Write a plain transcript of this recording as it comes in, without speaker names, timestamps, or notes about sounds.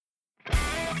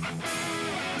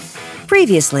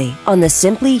Previously on the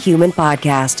Simply Human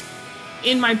podcast.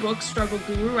 In my book, Struggle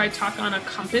Guru, I talk on a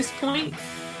compass point.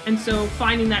 And so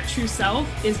finding that true self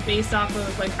is based off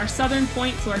of like our southern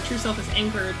point. So our true self is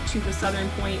anchored to the southern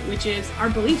point, which is our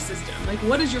belief system. Like,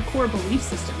 what is your core belief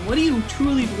system? What do you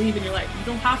truly believe in your life? You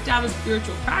don't have to have a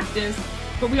spiritual practice,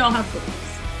 but we all have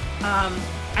beliefs.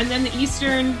 And then the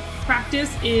Eastern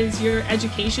practice is your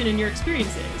education and your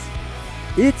experiences.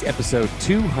 It's episode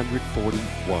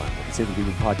 241 of the Simply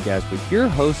Human podcast with your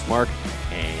hosts, Mark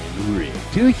and Rick.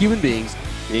 Two human beings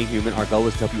being human. Our goal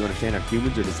is to help you understand how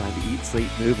humans are designed to eat, sleep,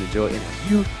 move, and enjoy, and how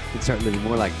you can start living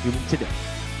more like a human today.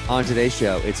 On today's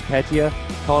show, it's Petia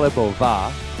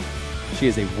Kolibova. She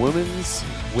is a women's,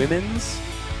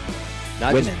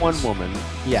 not just one woman,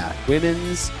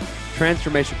 women's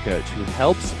transformation coach who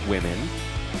helps women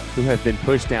who have been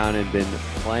pushed down and been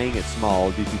playing it small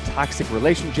due to toxic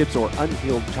relationships or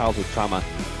unhealed childhood trauma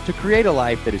to create a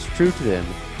life that is true to them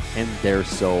and their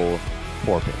soul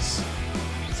purpose.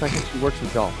 It's like she works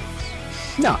with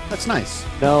dolphins. No, that's nice.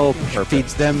 No, she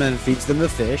feeds them the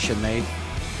fish, and they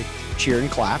cheer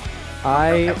and clap.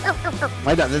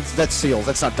 That's seals.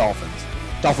 That's not dolphins.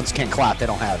 Dolphins can't clap. They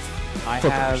don't have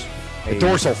flippers. The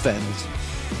dorsal fins.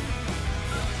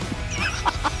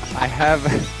 I have.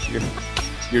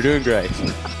 You're doing great.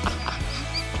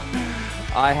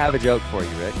 I have a joke for you,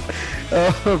 Rick.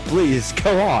 Oh, please,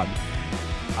 go on.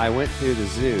 I went to the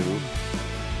zoo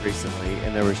recently,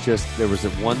 and there was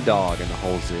one dog in the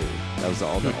whole zoo. That was the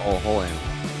whole animal.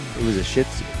 It was a Shih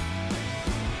Tzu.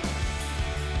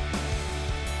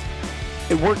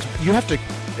 It works. You have to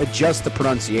adjust the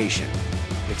pronunciation.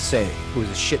 It's say it was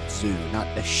a Shih Tzu, not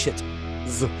a Shit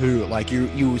Zoo. Like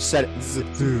you said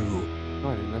zoo.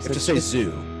 Oh, you have to say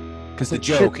zoo. Because the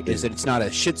joke is that it's not a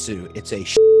Shih Tzu, it's a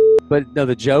But no,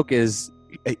 the joke is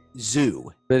a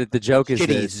zoo. But the joke is that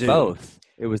it's zoo. Both.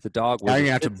 It was the dog. Now you're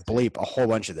going to have to bleep a whole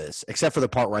bunch of this, except for the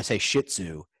part where I say Shih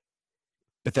Tzu,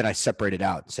 but then I separate it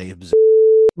out and say zoo.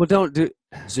 Well, don't do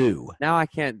zoo. Now I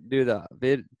can't do the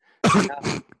vid.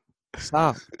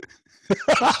 Stop.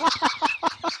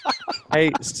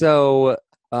 Hey, so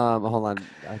hold on.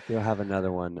 I do have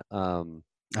another one.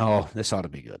 Oh, this ought to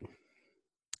be good.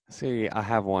 See, I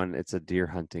have one. It's a deer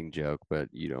hunting joke, but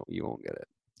you won't get it.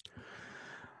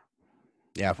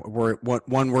 Yeah,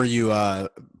 one where you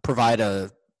provide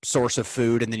a source of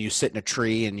food and then you sit in a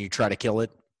tree and you try to kill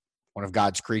it. One of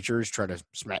God's creatures, try to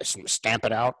stamp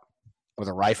it out with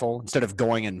a rifle instead of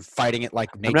going and fighting it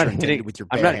like nature intended with your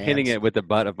bare hands. I'm not hitting it with the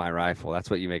butt of my rifle. That's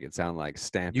what you make it sound like,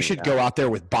 stamping. You should go out there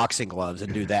with boxing gloves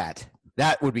and do that.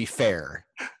 That would be fair.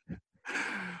 You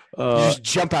just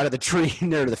jump out of the tree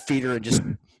near the feeder and just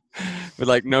with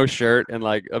like no shirt and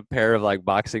like a pair of like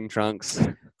boxing trunks.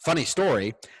 Funny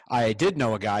story. I did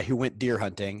know a guy who went deer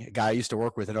hunting, a guy I used to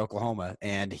work with in Oklahoma,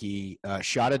 and he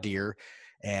shot a deer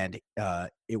and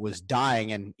it was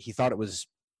dying and he thought it was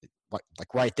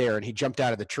like right there, and he jumped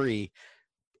out of the tree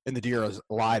and the deer was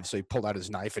alive, so he pulled out his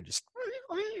knife and just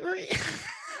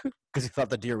because he thought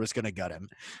the deer was going to gut him.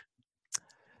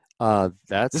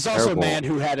 There's also a man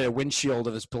who had a windshield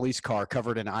of his police car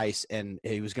covered in ice, and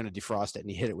he was going to defrost it, and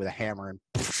he hit it with a hammer and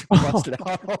busted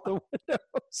out all the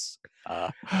windows.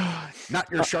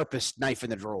 Not your sharpest knife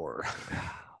in the drawer.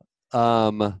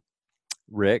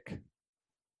 Rick,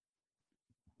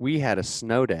 we had a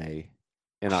snow day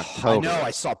in October. I know.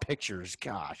 I saw pictures.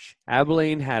 Gosh,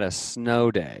 Abilene had a snow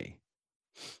day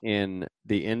at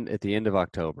the end of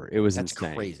October. It was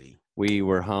insane. Crazy. We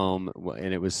were home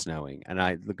and it was snowing, and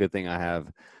the good thing I have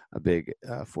a big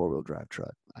 4-wheel drive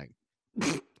truck.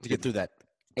 To get through that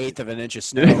eighth of an inch of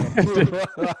snow.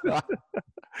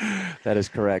 That is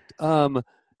correct. I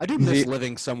do miss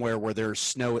living somewhere where there's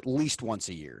snow at least once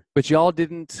a year. But y'all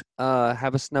didn't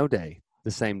have a snow day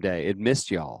the same day. It missed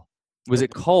y'all. Was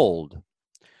it cold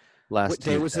last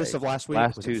Tuesday? What day was this of last week?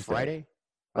 Was it Friday?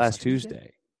 Last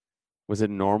Tuesday. Was it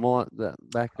normal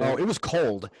back then? Oh, it was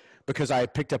cold. Because I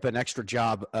picked up an extra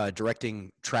job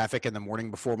directing traffic in the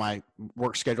morning before my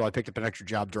work schedule. I picked up an extra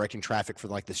job directing traffic for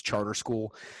like this charter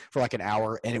school for like an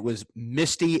hour, and it was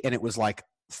misty and it was like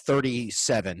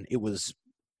 37. It was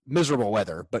miserable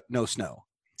weather, but no snow.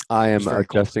 I am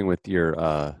adjusting with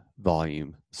your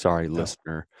volume. Sorry,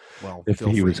 listener. Well, if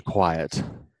he was quiet.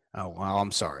 Oh, well,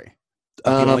 I'm sorry.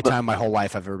 The only time in my whole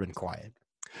life I've ever been quiet.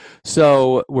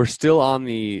 So we're still on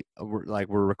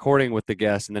we're recording with the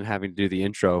guest and then having to do the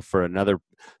intro for another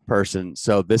person.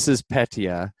 So this is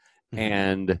Petia,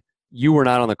 and you were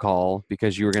not on the call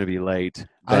because you were going to be late.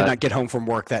 I did not get home from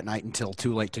work that night until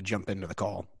too late to jump into the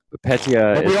call.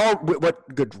 Petia.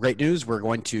 Great news. We're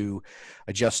going to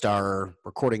adjust our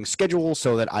recording schedule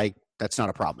so that that's not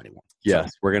a problem anymore.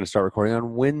 Yes, we're going to start recording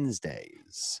on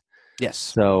Wednesdays. Yes.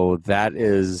 So that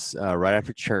is right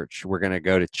after church. We're going to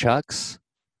go to Chuck's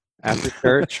after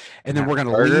church. And then we're going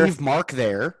to leave Mark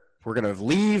there. We're going to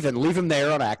leave him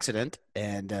there on accident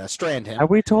and strand him. Have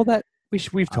we told that?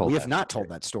 We've told We that have not told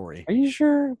that story. Are you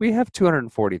sure? We have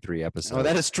 243 episodes. Oh,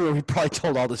 that is true. We probably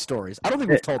told all the stories. I don't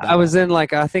think we've told that. I was in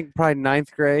I think probably ninth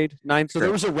grade. So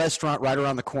there was a restaurant right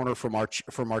around the corner from our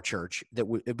church that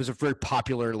it was a very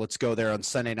popular. Let's go there on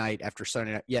Sunday night after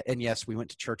Sunday night. Yeah, and yes, we went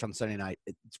to church on Sunday night.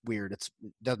 It's weird. It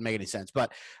doesn't make any sense.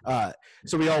 But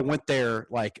so we all went there,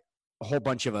 like a whole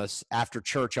bunch of us after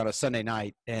church on a Sunday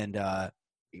night, and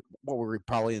what were we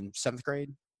probably in 7th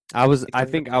grade? I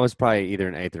think I was probably either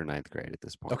in 8th or 9th grade at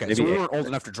this point. Okay, so we weren't old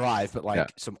enough to drive,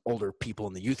 but some older people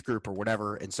in the youth group or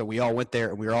whatever. And so we all went there,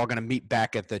 and we were all going to meet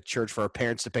back at the church for our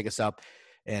parents to pick us up.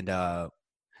 And it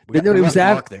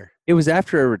was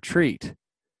after a retreat,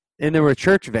 and there were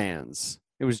church vans.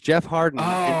 It was Jeff Harden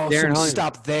and Darren so we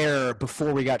stopped there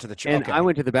before we got to the church. And I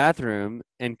went to the bathroom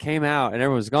and came out, and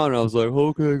everyone was gone. And I was like,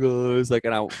 "Okay, guys,"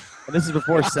 and this is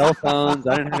before cell phones.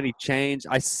 I didn't have any change.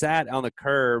 I sat on the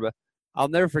curb. I'll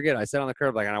never forget. I sat on the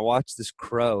curb and I watched this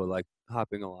crow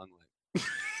hopping along,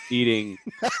 eating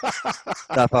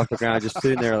stuff off the ground, just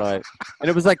sitting there and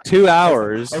it was 2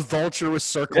 hours. A vulture was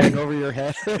circling over your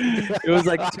head. It was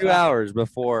 2 hours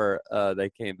before they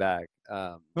came back.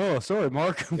 Oh, sorry,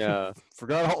 Mark. Yeah,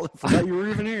 forgot you were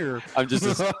even here. I'm just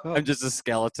a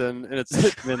skeleton, and it's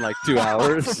been 2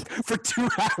 hours. For 2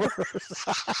 hours.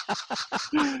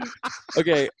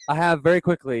 Okay, I have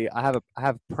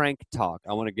prank talk.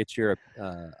 I want to get your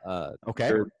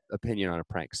your opinion on a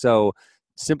prank. So,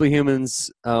 Simply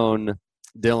Humans own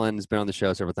Dylan has been on the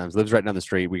show several times. Lives right down the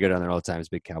street. We go down there all the time. He's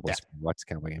a big Cowboys. Yeah. Watch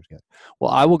the Cowboy games together.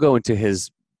 Well, I will go into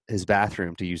his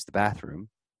bathroom to use the bathroom.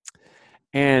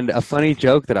 And a funny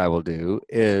joke that I will do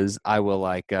is I will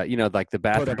the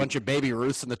bathroom. Put a bunch of Baby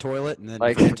Ruths in the toilet and then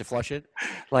forget to flush it.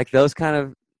 Those kind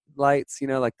of lights,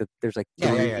 there's three,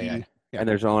 yeah. And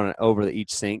there's one over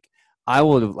each sink. I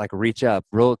will reach up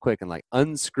real quick and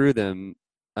unscrew them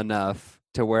enough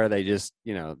to where they just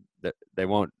they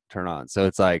won't turn on. So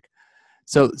it's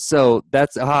so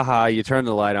that's you turn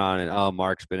the light on and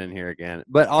Mark's been in here again.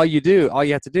 But all you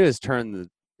have to do is turn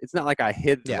it's not like I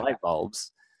hid the light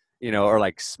bulbs.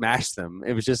 Or smash them.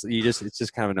 It was just it's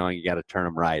just kind of annoying. You got to turn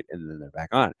them right, and then they're back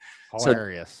on.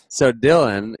 Hilarious. So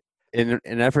Dylan, in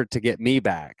an effort to get me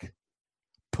back,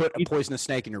 put a poisonous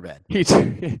snake in your bed. He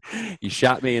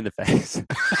shot me in the face.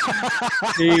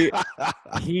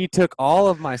 He took all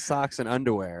of my socks and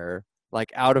underwear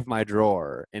out of my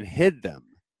drawer and hid them.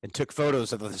 And took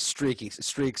photos of the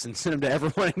streaks and sent them to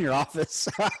everyone in your office.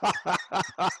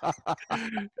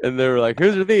 And they were like,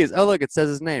 "Whose are these? Oh, look, it says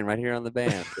his name right here on the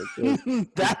band."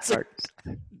 That's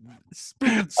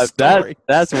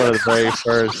that's one of the very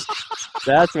first.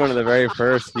 That's one of the very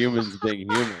first humans being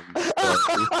humans.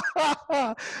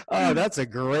 Oh, that's a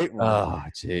great one. Oh,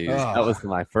 jeez, that was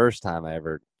my first time I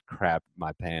ever crapped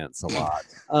my pants a lot.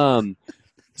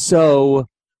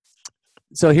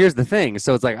 So here's the thing.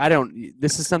 So it's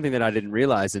this is something that I didn't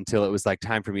realize until it was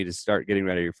time for me to start getting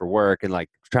ready for work and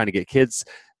trying to get kids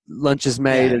lunches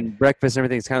made and breakfast and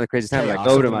everything. It's kind of the craziest time. I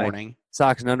go to my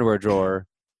socks and underwear drawer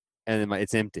and then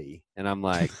it's empty. And I'm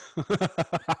like,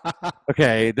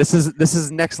 okay, this is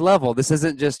next level. This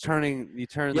isn't just you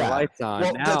turn the lights on.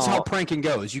 Well, that's how pranking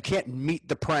goes. You can't meet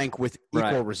the prank with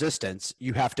equal resistance.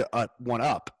 You have to one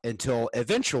up until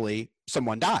eventually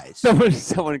someone dies.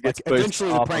 Someone gets pushed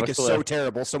eventually the prank is so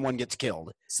terrible, someone gets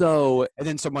killed. So and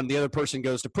then the other person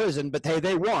goes to prison, but hey,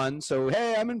 they won. So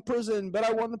hey, I'm in prison, but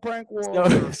I won the prank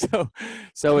war.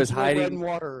 So is hiding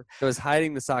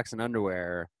the socks and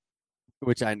underwear,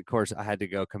 which of course I had to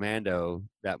go commando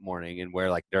that morning and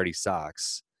wear dirty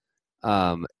socks.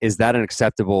 Is that an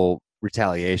acceptable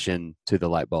retaliation to the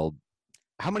light bulb?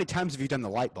 How many times have you done the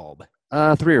light bulb?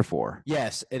 3 or 4.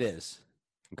 Yes, it is.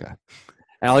 Okay.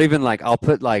 And I'll even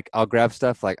I'll grab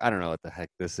stuff I don't know what the heck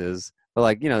this is,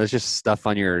 but there's just stuff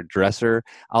on your dresser.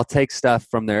 I'll take stuff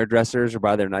from their dressers or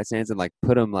by their nightstands and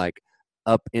put them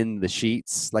up in the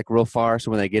sheets real far,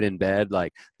 so when they get in bed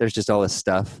there's just all this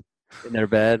stuff in their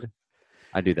bed.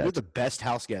 I do that. You're the best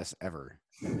house guest ever.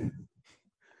 And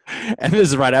this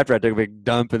is right after I took a big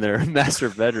dump in their master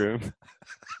bedroom.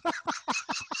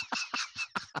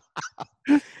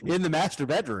 In the master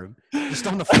bedroom? Just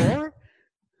on the floor?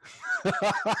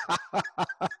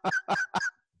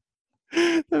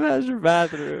 The master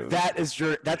bathroom. That's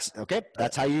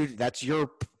your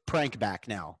prank back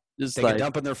now. Just take a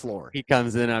dump on their floor. He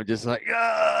comes in, I'm just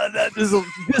this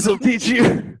will teach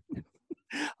you.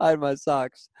 Hide my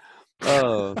socks.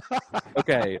 Oh,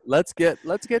 okay. Let's get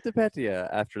to Petia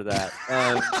after that.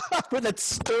 With that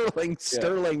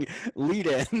sterling lead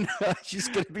in, she's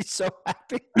gonna be so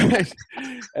happy.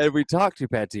 And we talked to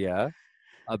Petia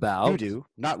about You do,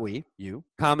 not we. You.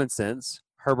 common sense.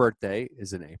 Her birthday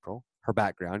is in April. Her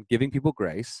background, giving people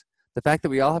grace. The fact that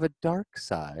we all have a dark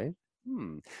side.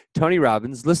 Tony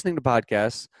Robbins, listening to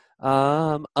podcasts.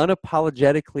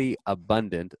 Unapologetically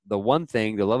abundant. The one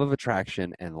thing, the love of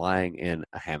attraction, and lying in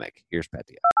a hammock. Here's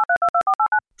Petia.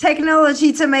 Technology,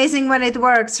 it's amazing when it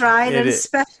works, right? And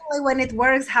especially when it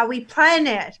works how we plan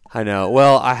it. I know.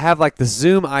 Well, I have like the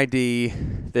Zoom ID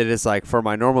that is like for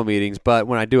my normal meetings, but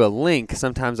when I do a link,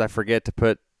 sometimes I forget to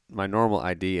put my normal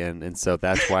ID in, and so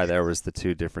that's why there was the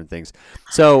two different things.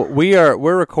 So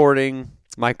we're recording.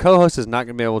 My co-host is not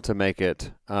going to be able to make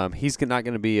it. He's not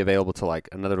going to be available to like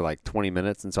another like 20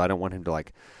 minutes, and so I don't want him to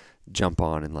like jump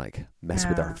on and like mess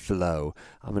with our flow.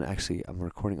 I'm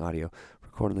recording audio,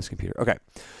 recording this computer. Okay.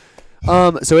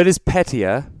 So it is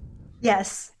Petia.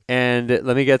 Yes. And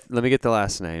let me get the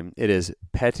last name. It is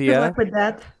Petia. Good luck with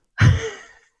that.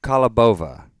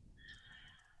 Kolibova.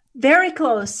 Very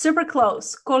close, super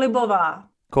close. Kolibova.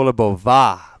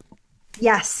 Kolibova.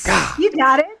 Yes. God. You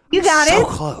got it. You got so it. So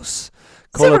close.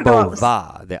 Super close.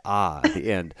 Kolibova, the at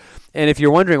the end. And if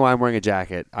you're wondering why I'm wearing a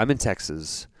jacket, I'm in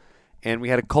Texas, and we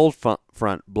had a cold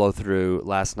front blow through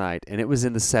last night, and it was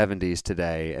in the 70s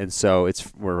today, and so it's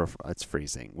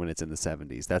freezing when it's in the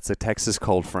 70s. That's a Texas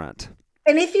cold front.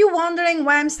 And if you're wondering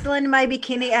why I'm still in my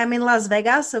bikini, I'm in Las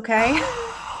Vegas, okay?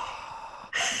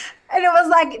 And it was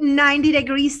like 90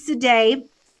 degrees today.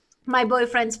 My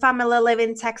boyfriend's family live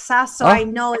in Texas, so I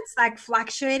know it's like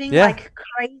fluctuating like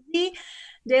crazy.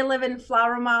 They live in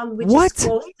Flower Mound, which is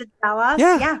close to Dallas.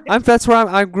 Yeah. That's where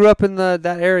I grew up in that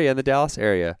area, in the Dallas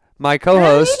area. My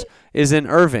co-host is in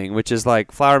Irving, which is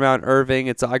like Flower Mound,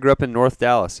 Irving. I grew up in North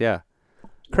Dallas. Yeah,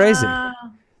 crazy.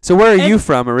 So where are you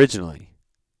from originally?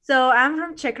 So I'm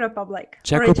from Czech Republic.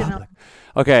 Czech Republic.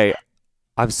 Okay,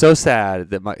 I'm so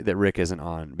sad that Rick isn't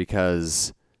on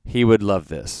because he would love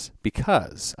this.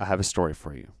 Because I have a story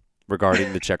for you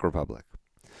regarding the Czech Republic.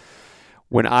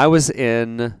 When I was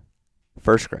in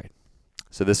first grade,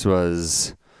 so I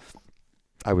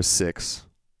was 6,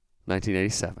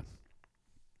 1987.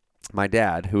 My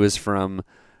dad, who is from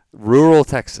rural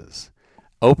Texas,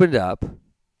 opened up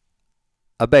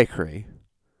a bakery.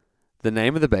 The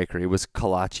name of the bakery was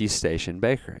Kolachi Station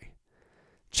Bakery.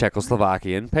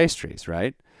 Czechoslovakian pastries,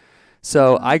 right?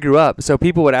 So I grew up, so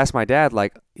people would ask my dad,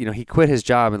 like, he quit his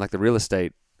job in like the real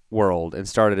estate world and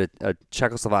started a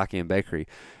Czechoslovakian bakery.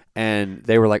 And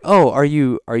they were like, "Oh, are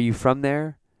you from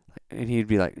there?" And he'd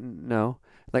be like, "No."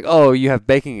 Like, "Oh, you have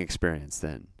baking experience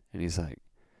then?" And he's like,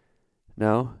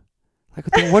 "No." Like,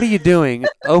 then what are you doing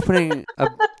opening a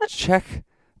Czech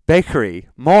bakery,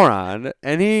 moron?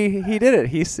 And he did it.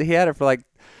 He had it for like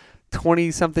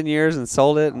 20-something years and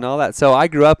sold it and all that. So I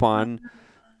grew up on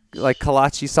like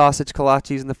kolache sausage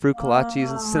kolaches and the fruit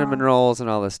kolaches and cinnamon rolls and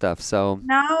all this stuff. So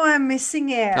now I'm missing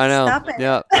it. I know. Stop it.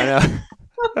 Yeah, I know.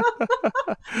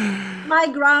 My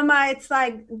grandma, it's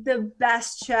like the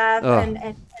best chef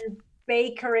and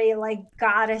bakery like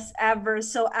goddess ever.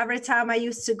 So every time I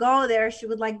used to go there, she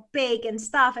would like bake and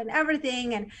stuff and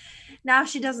everything. And now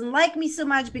she doesn't like me so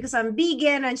much because I'm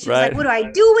vegan. And she was like, "What do I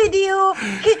do with you?"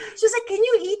 She was like, "Can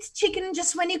you eat chicken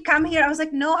just when you come here?" I was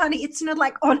like, "No, honey, it's not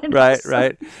like on and off."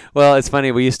 Right. Well, it's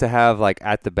funny. We used to have like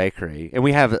at the bakery, and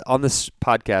we have on this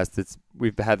podcast.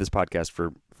 We've had this podcast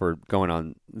for going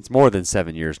on. It's more than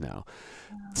 7 years now.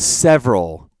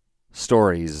 Several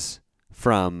stories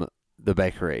from the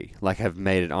bakery like have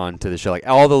made it on to the show. Like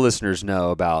all the listeners know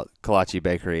about Kolache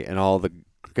Bakery and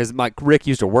because Rick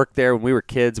used to work there when we were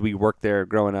kids. We worked there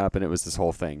growing up, and it was this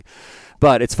whole thing.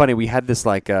 But it's funny. We had this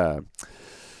like there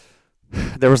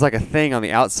was like a thing on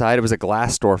the outside. It was a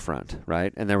glass storefront,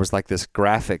 right? And there was like this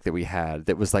graphic that we had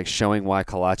that was like showing why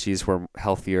kolaches were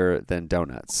healthier than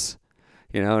donuts.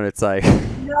 And it's like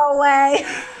no way.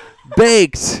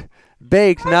 baked,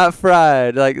 not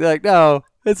fried. Like no,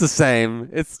 it's the same.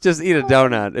 It's just eat a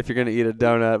donut if you're gonna eat a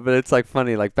donut. But it's like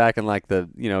funny, like back in like the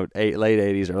late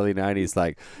 80s, early 90s,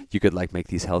 like you could like make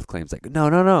these health claims like no,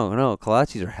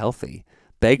 kolaches are healthy.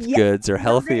 Baked goods are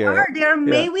healthier. They're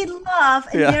made with love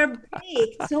and they're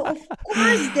baked, so of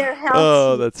course they're healthy.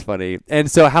 Oh, that's funny.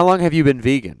 And so, how long have you been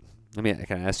vegan? Can I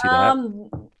ask you that?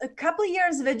 A couple of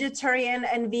years vegetarian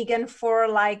and vegan for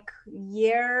like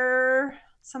year,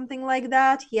 something like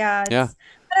that. Yeah. I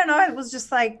don't know. It was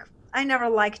just like I never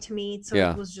liked meat, so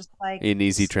it was just like an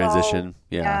easy transition.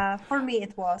 Yeah, for me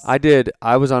it was. I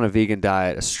was on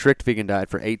a strict vegan diet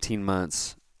for 18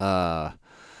 months.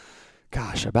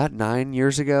 gosh, about 9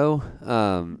 years ago.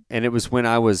 And it was when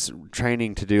I was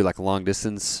training to do like long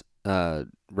distance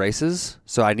races.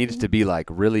 So I needed to be like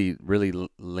really, really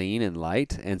lean and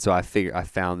light. And so I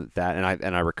found that,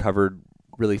 and I recovered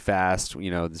really fast. You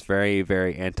know, it's very,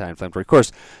 very anti-inflammatory. Of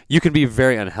course, you can be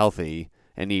very unhealthy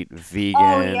and eat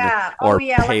vegan or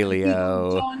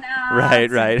paleo.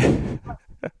 Like right.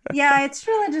 Yeah, it's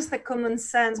really just the common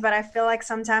sense, but I feel like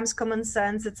sometimes common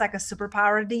sense, it's like a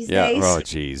superpower these days. Oh,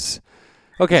 geez.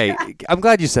 Okay, I'm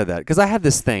glad you said that, because I have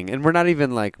this thing, and we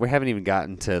haven't even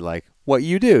gotten to like what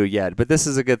you do yet, but this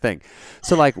is a good thing.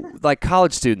 So like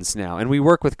college students now, and we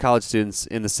work with college students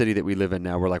in the city that we live in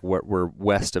now. We're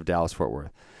west of Dallas Fort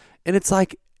Worth, and it's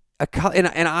like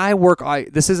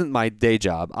this isn't my day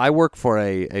job. I work for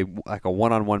a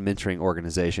one-on-one mentoring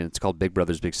organization. It's called Big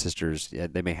Brothers Big Sisters. Yeah,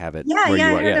 they may have it where you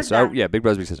are. Big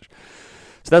Brothers Big Sisters.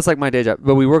 So that's like my day job.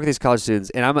 But we work with these college students,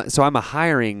 and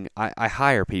I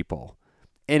hire people.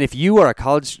 And if you are a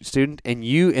college student and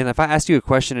if I ask you a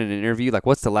question in an interview, like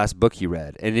what's the last book you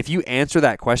read, and if you answer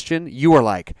that question, you are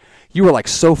like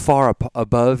so far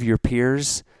above your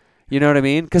peers. You know what I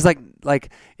mean? Because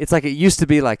like it's like it used to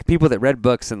be like people that read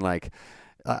books and like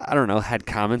I don't know, had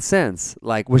common sense,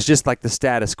 like was just like the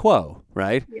status quo,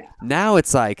 right? Yeah. Now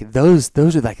it's like those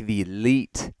are like the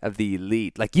elite of the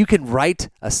elite. Like you can write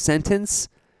a sentence.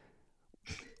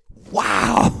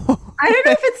 Wow. I don't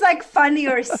know if it's like funny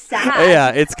or sad.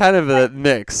 Yeah, it's kind of a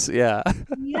mix. Yeah.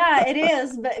 Yeah, it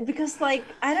is. But because like,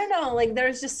 I don't know, like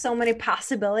there's just so many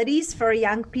possibilities for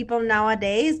young people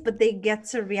nowadays, but they get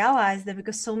to realize that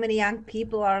because so many young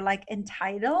people are like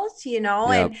entitled, Yep.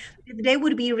 and if they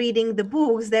would be reading the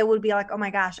books, they would be like, oh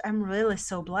my gosh, I'm really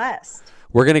so blessed.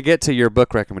 We're going to get to your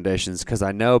book recommendations because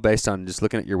I know based on just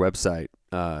looking at your website,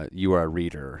 you are a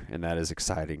reader, and that is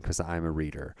exciting because I'm a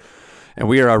reader. And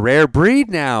we are a rare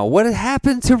breed now. What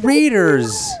happened to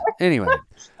readers? Anyway.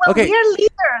 Well, okay. we are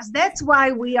leaders. That's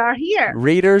why we are here.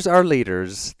 Readers are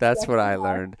leaders. That's what I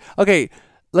learned. Okay,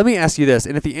 let me ask you this.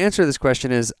 And if the answer to this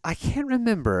question is, I can't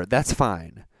remember, that's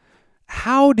fine.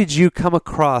 How did you come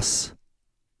across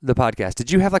the podcast?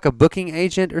 Did you have like a booking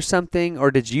agent or something? Or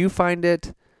did you find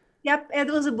it? Yep, it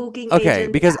was a booking agent. Okay,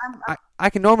 because I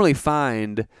can normally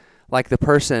find like the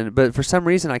person, but for some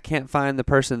reason I can't find the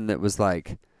person that was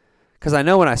like... Because I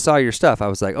know when I saw your stuff, I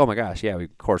was like, "Oh my gosh, yeah!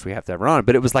 Of course, we have to have her on."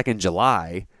 But it was like in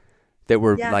July that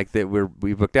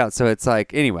we booked out. So it's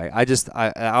like anyway. I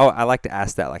like to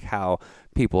ask that, like how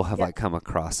people have like come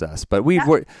across us. But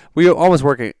we're almost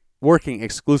working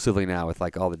exclusively now with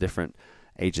like all the different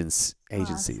agencies.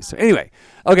 Awesome. So anyway,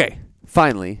 okay.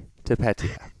 Finally to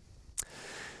Petia.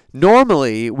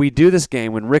 Normally we do this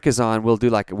game when Rick is on. We'll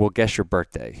guess your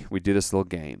birthday. We do this little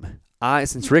game.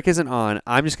 Since Rick isn't on,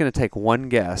 I'm just going to take one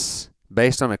guess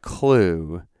based on a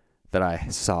clue that I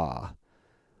saw.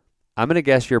 I'm going to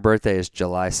guess your birthday is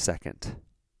July 2nd.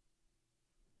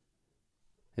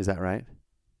 Is that right?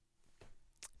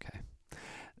 Okay.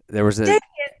 There was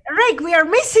Rick, we are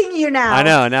missing you now. I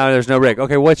know. Now there's no Rick.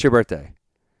 Okay, what's your birthday?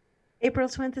 April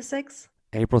 26th.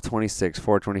 April 26,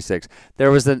 426. There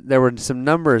were some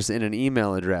numbers in an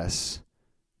email address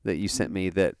that you sent me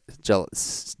that July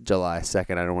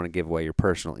 2nd. I don't want to give away your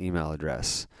personal email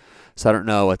address. So I don't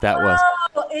know what that was.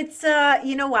 Oh, it's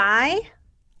you know why?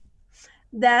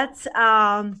 That's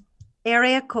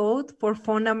area code for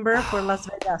phone number for Las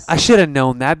Vegas. I should have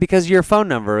known that because your phone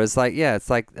number is like, it's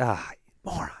like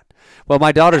moron. Well,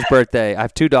 my daughter's birthday, I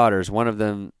have two daughters. One of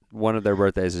their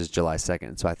birthdays is July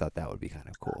 2nd, so I thought that would be kind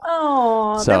of cool.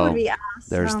 Oh, so that would be awesome.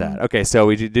 There's that. Okay, so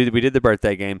we did the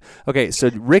birthday game. Okay, so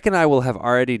Rick and I will have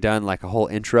already done like a whole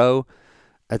intro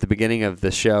at the beginning of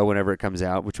the show whenever it comes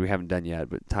out, which we haven't done yet,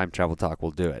 but Time Travel Talk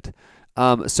will do it.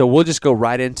 So we'll just go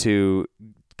right into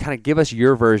kind of give us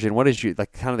your version. What is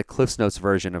like kind of the Cliff's Notes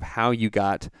version of how you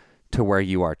got to where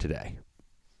you are today?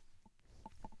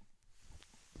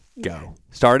 Go.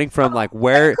 Starting from like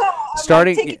where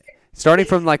starting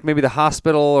from like maybe the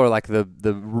hospital or like the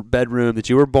bedroom that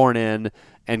you were born in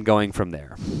and going from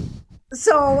there.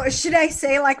 So should I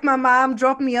say like my mom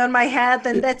dropped me on my head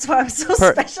and that's why I'm so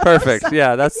special? Perfect.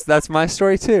 Yeah, that's my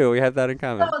story too. We have that in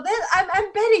common. So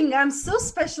I'm betting I'm so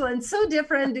special and so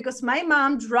different because my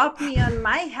mom dropped me on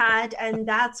my head and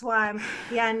that's why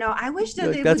I wish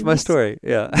that that's my story.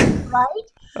 Yeah.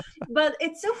 Right? But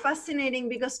it's so fascinating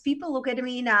because people look at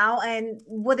me now and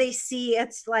what they see,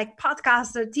 it's like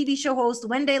podcaster, TV show host.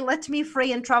 When they let me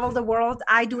free and travel the world,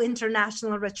 I do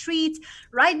international retreats.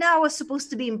 Right now, I was supposed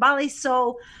to be in Bali,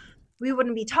 so we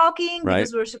wouldn't be talking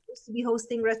because we're supposed to be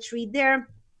hosting retreat there.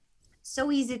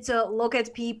 so easy to look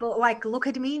at people, like look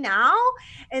at me now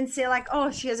and say like,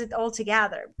 oh, she has it all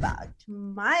together. But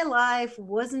my life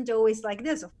wasn't always like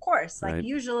this, of course. Like Right.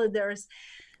 usually there's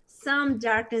some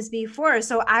darkness before.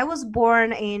 So I was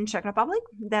born in Czech Republic.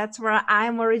 That's where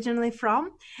I'm originally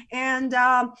from. And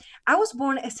I was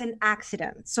born as an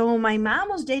accident. So my mom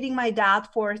was dating my dad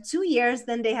for 2 years.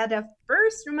 Then they had a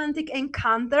first romantic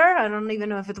encounter. I don't even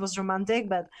know if it was romantic,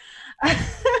 but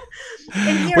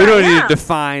and here We don't I need to am.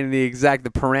 define the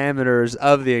parameters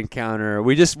of the encounter.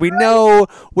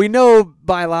 We know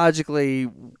biologically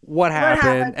what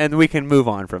happened, and we can move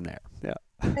on from there. Yeah.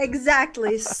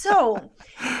 Exactly. So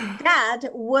that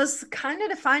was kind of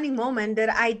the defining moment that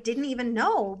I didn't even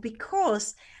know,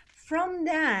 because from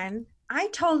then I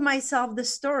told myself the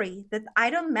story that I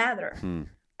don't matter.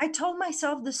 I told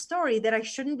myself the story that I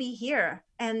shouldn't be here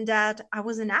and that I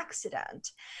was an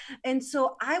accident. And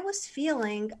so I was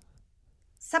feeling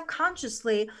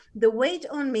subconsciously the weight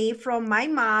on me from my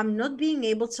mom not being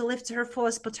able to live to her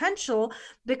fullest potential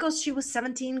because she was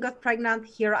 17, got pregnant,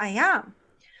 here I am.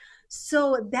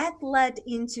 So that led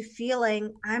into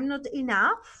feeling I'm not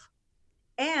enough.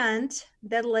 And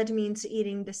that led me into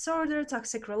eating disorder,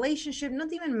 toxic relationship,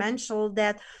 not even mention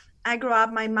that I grew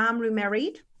up, my mom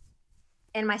remarried,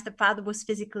 and my stepfather was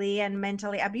physically and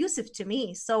mentally abusive to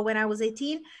me. So when I was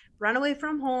 18, ran away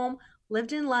from home,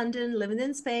 lived in London, lived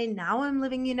in Spain. Now I'm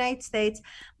living in the United States.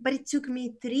 But it took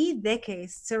me 3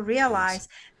 decades to realize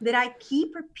that I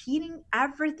keep repeating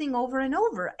everything over and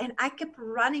over. And I kept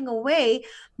running away,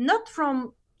 not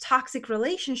from toxic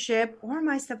relationship or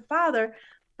my stepfather,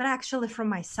 but actually from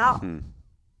myself.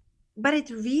 But it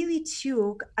really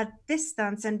took a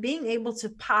distance and being able to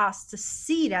pause to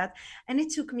see that. And it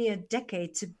took me a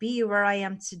decade to be where I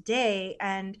am today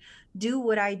and do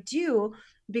what I do,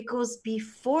 because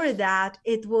before that,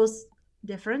 it was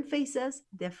different faces,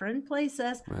 different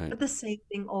places, but the same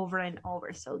thing over and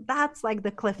over. So that's like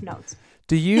the cliff notes.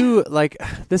 Do you like,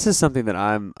 this is something that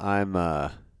I'm I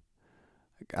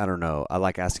don't know. I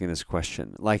like asking this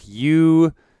question. Like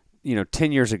you know,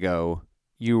 10 years ago,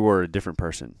 you were a different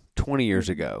person. 20 years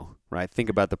ago, right? Think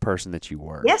about the person that you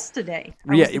were. Yesterday.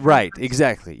 Yeah, right.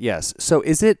 Exactly. Yes. So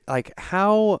is it like,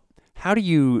 how do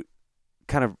you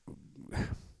kind of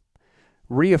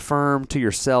reaffirm to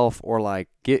yourself, or like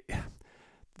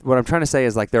what I'm trying to say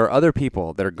is like, there are other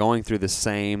people that are going through the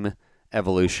same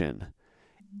evolution.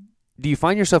 Do you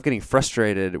find yourself getting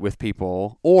frustrated with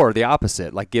people, or the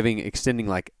opposite, like extending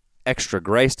like extra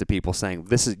grace to people, saying,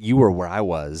 you were where I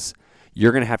was,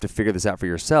 you're going to have to figure this out for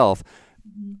yourself?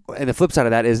 And the flip side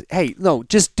of that is, hey, no,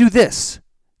 just do this.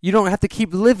 You don't have to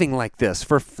keep living like this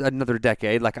for another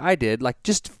decade like I did. Like,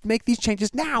 just make these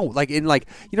changes now. Like, you know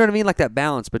what I mean? Like that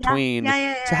balance between.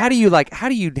 Yeah. So how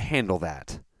do you handle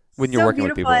that when you're working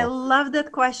with people? I love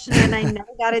that question, and I never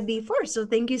got it before. So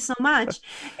thank you so much.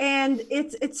 And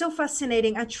it's so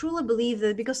fascinating. I truly believe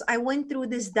that because I went through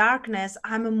this darkness,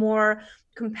 I'm a more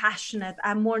compassionate,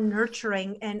 I'm more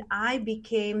nurturing, and I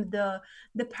became the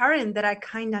parent that I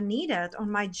kind of needed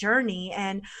on my journey,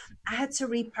 and I had to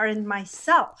reparent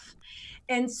myself.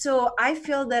 And so I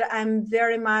feel that I'm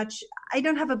very much, I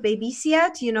don't have a babies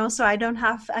yet, so I don't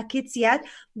have kids yet,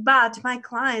 but my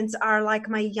clients are like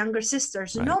my younger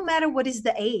sisters, no matter what is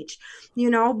the age,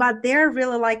 but they're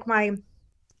really like my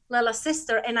little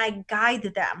sister, and I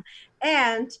guide them.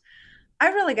 And I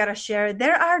really got to share,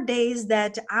 there are days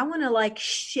that I want to like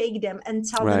shake them and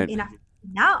tell them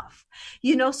enough,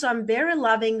 so I'm very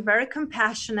loving, very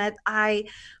compassionate. I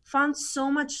found so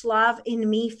much love in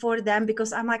me for them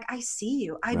because I'm like, I see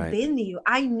you, I've been you,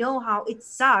 I know how it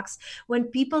sucks when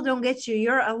people don't get you,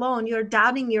 you're alone, you're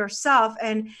doubting yourself.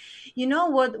 And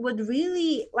what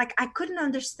really, like, I couldn't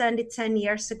understand it 10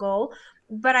 years ago,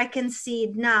 but I can see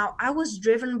it now. I was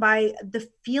driven by the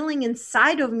feeling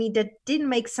inside of me that didn't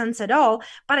make sense at all,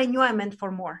 but I knew I meant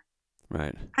for more.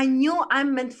 Right. I knew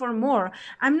I'm meant for more.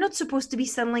 I'm not supposed to be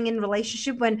settling in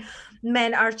relationship when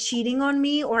men are cheating on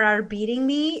me or are beating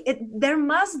me. There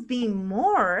must be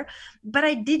more, but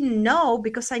I didn't know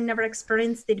because I never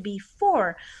experienced it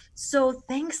before. So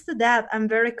thanks to that, I'm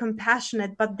very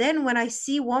compassionate. But then when I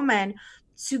see women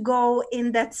to go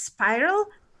in that spiral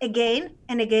again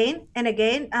and again and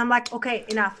again, I'm like, okay,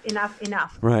 enough.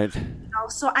 Right.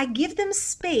 So I give them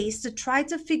space to try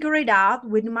to figure it out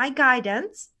with my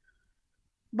guidance.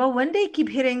 But when they keep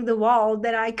hitting the wall,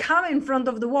 then I come in front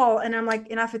of the wall and I'm like,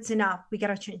 enough, it's enough. We got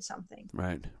to change something.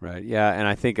 Right. Yeah. And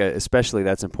I think especially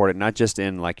that's important, not just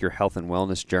in like your health and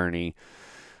wellness journey,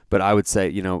 but I would say,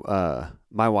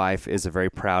 my wife is a very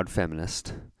proud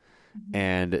feminist.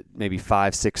 And maybe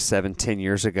 5, 6, 7, 10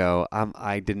 years ago,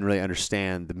 I didn't really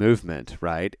understand the movement,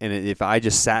 right? And if I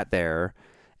just sat there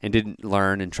and didn't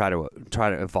learn and try to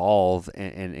evolve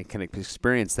and kind of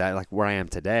experience that, like where I am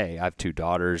today. I have 2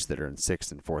 daughters that are in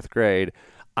 6th and 4th grade.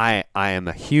 I am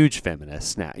a huge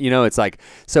feminist now. It's like,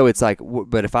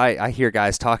 but if I hear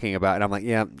guys talking about it, I'm like,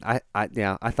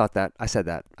 I thought that, I said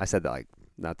that like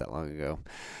not that long ago.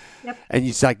 Yep. And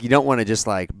it's like, you don't want to just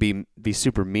like be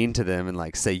super mean to them and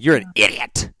like say, you're an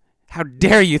idiot. How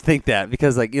dare you think that?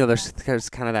 Because like, there's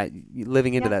kind of that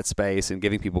living into that space and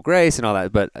giving people grace and all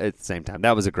that. But at the same time,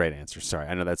 that was a great answer. Sorry.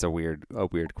 I know that's a weird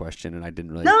question, and I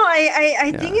didn't really. No,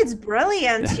 I think it's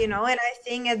brilliant, and I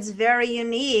think it's very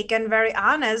unique and very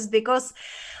honest, because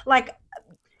like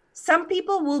some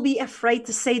people will be afraid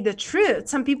to say the truth.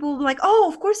 Some people will be like,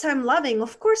 oh, of course I'm loving.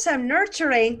 Of course I'm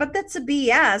nurturing. But that's a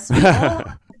BS. We all have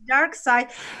the dark side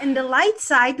and the light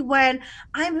side, when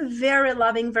I'm very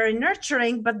loving, very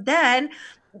nurturing. But then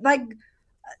like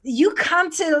you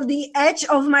come to the edge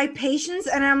of my patience,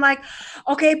 and I'm like,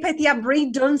 okay, Petia,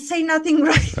 breathe, don't say nothing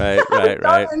right now.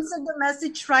 Don't answer the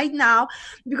message right now,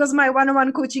 because my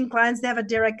one-on-one coaching clients, they have a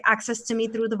direct access to me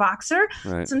through the Voxer.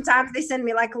 Right. Sometimes they send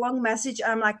me like a long message.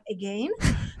 I'm like, again?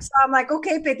 So I'm like,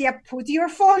 okay, Petia, put your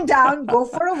phone down, go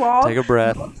for a walk. Take a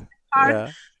breath.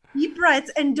 Deep breaths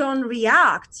and don't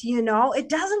react. It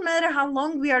doesn't matter how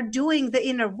long we are doing the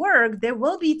inner work. There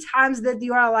will be times that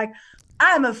you are like,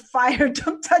 I'm a fire.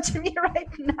 Don't touch me right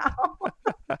now.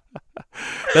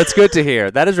 That's good to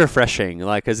hear. That is refreshing.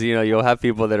 Like, cause you'll have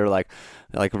people that are like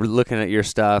looking at your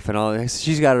stuff and all.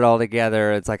 She's got it all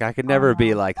together. It's like, I could never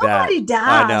be like nobody that. Does.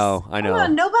 I know. Come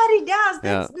on, nobody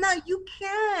does. No, you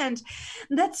can't.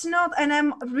 That's not. And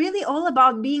I'm really all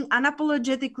about being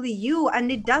unapologetically you.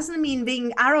 And it doesn't mean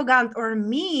being arrogant or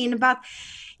mean, but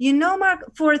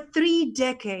Mark, for 3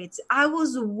 decades, I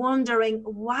was wondering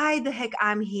why the heck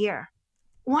I'm here.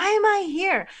 Why am I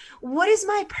here? What is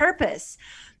my purpose?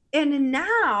 And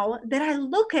now that I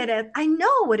look at it, I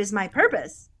know what is my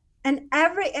purpose. And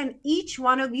each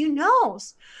one of you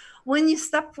knows. When you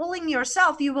stop fooling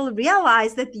yourself, you will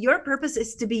realize that your purpose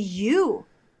is to be you.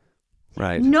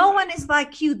 Right. No one is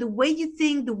like you. The way you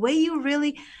think, the way you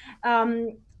really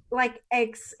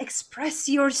express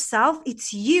yourself,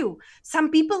 it's you.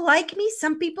 Some people like me,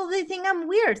 some people, they think I'm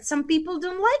weird, some people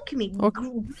don't like me.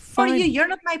 For you, you're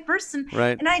not my person,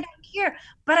 right? And I don't care,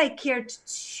 but I cared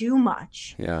too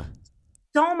much,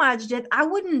 so much that I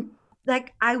would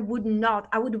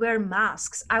wear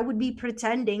masks. I would be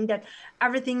pretending that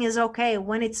everything is okay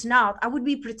when it's not. I would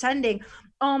be pretending,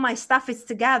 oh, my stuff is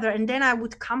together. And then I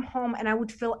would come home and I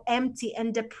would feel empty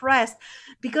and depressed,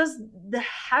 because the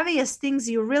heaviest things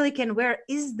you really can wear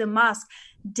is the mask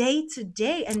day to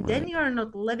day. And then you're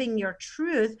not living your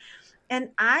truth. And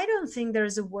I don't think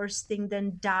there's a worse thing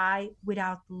than die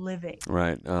without living.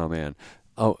 Right. Oh, man.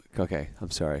 Oh, okay.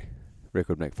 I'm sorry. Rick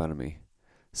would make fun of me.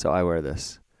 So I wear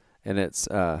this. And it's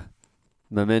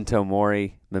Memento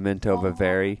Mori, Memento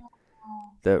Vivere.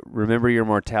 That remember your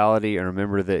mortality and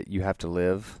remember that you have to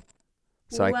live.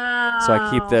 So I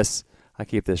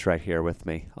keep this right here with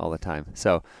me all the time.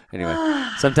 So anyway,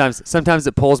 sometimes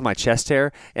it pulls my chest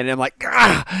hair and I'm like,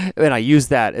 and I use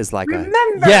that as like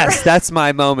yes, that's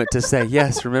my moment to say,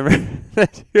 yes, remember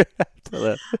that you have to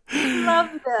live. Love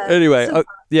that. Anyway,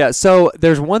 so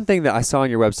there's one thing that I saw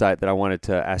on your website that I wanted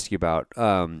to ask you about.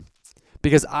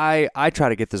 Because I try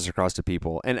to get this across to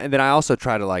people, and then I also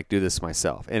try to like do this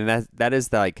myself, and that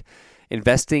is like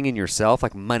investing in yourself,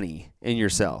 like money in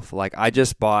yourself. Like I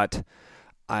just bought,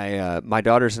 my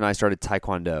daughters and I started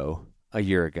Taekwondo a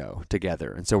year ago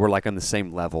together, and so we're like on the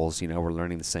same levels, we're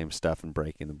learning the same stuff and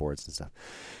breaking the boards and stuff.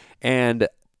 And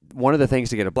one of the things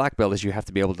to get a black belt is you have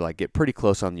to be able to like get pretty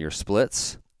close on your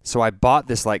splits. So I bought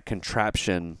this like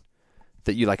contraption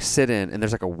that you like sit in, and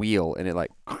there's like a wheel, and it like.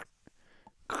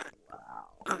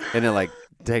 And it like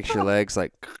takes your legs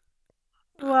like,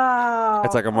 wow,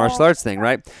 it's like a martial arts thing,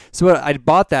 right? So I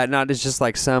bought that not as just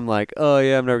like some like, oh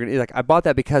yeah, I'm never gonna, like I bought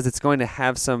that because it's going to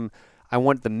have some, I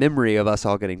want the memory of us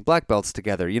all getting black belts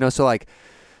together, so like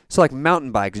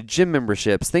mountain bikes, gym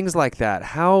memberships, things like that.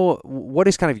 What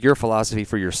is kind of your philosophy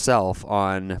for yourself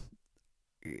on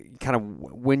kind of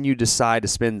when you decide to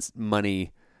spend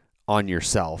money on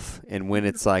yourself, and when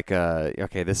it's like,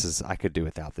 okay, I could do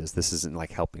without this. This isn't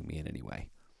like helping me in any way.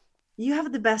 You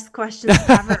have the best questions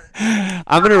ever.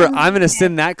 I'm gonna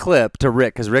send that clip to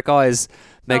Rick, because Rick always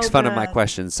makes fun of my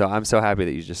questions. So I'm so happy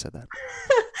that you just said that.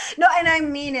 No, and I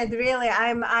mean it really.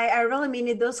 I really mean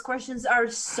it. Those questions are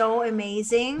so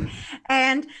amazing,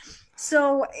 and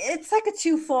so it's like a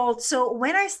twofold. So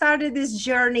when I started this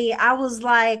journey, I was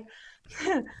like,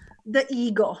 the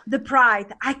ego, the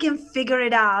pride. I can figure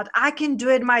it out. I can do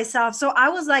it myself. So I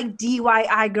was like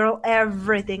DIY girl,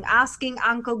 everything, asking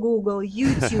Uncle Google,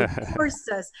 YouTube,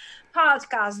 courses,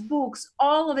 podcasts, books,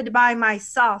 all of it by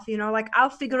myself, like I'll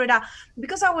figure it out,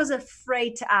 because I was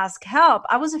afraid to ask help.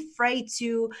 I was afraid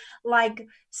to like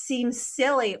seem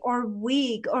silly or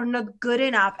weak or not good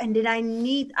enough. And did I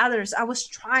need others? I was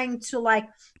trying to like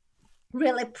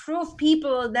really prove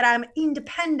people that I'm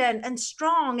independent and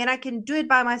strong and I can do it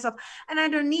by myself and I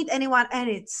don't need anyone. And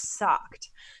it sucked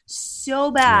so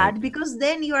bad, Right. because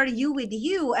then you are you with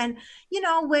you. And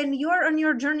when you're on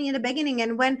your journey in the beginning,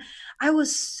 and when I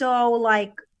was so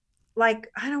like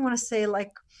I don't want to say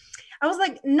like, I was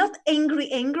like not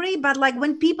angry, but like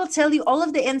when people tell you all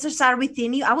of the answers are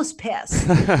within you, I was pissed.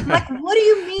 I'm like, what do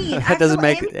you mean? That doesn't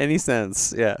make any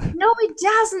sense. Yeah. No, it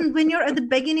doesn't. When you're at the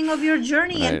beginning of your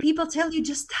journey and Right. people tell you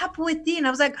just tap within, I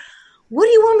was like, what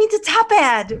do you want me to tap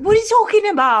at? What are you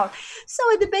talking about? So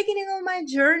at the beginning of my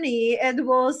journey, it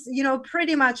was,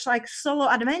 pretty much like solo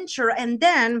adventure. And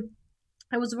then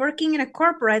I was working in a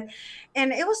corporate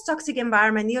and it was toxic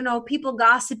environment, people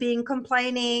gossiping,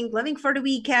 complaining, living for the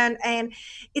weekend. And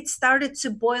it started to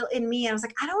boil in me. I was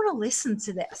like, I don't want to listen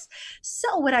to this.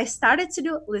 So what I started to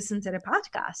do, listen to the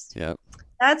podcast. Yep.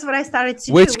 That's what I started to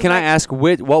do. Which, can I ask,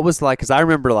 what was like, because I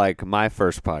remember like my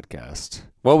first podcast.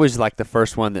 What was like the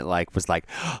first one that like was like,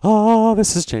 oh,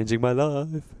 this is changing my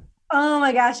life? Oh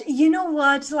my gosh. You know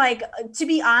what? Like, to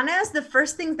be honest, the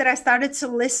first thing that I started to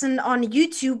listen on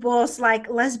YouTube was like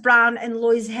Les Brown and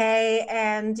Louise Hay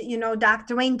and,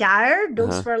 Dr. Wayne Dyer.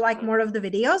 Those were like more of the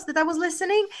videos that I was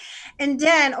listening. And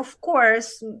then, of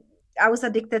course, I was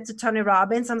addicted to Tony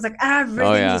Robbins. I was like,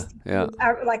 everything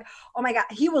like, oh my God,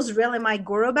 he was really my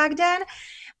guru back then.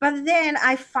 But then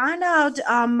I found out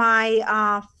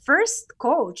my first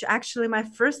coach, actually my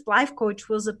first life coach,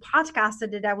 was a podcaster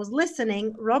that I was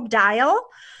listening, Rob Dial.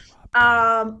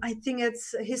 I think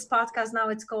it's his podcast now.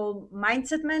 It's called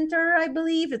Mindset Mentor, I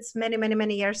believe. It's many, many,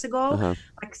 many years ago,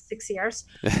 like 6 years.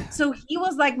 So he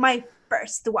was like my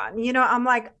first one. I'm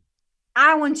like,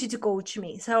 I want you to coach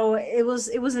me. So it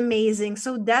was amazing.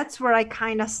 So that's where I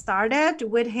kind of started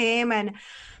with him. And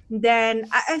then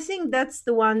I think that's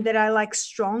the one that I like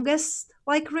strongest,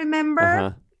 like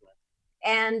remember.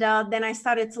 And then I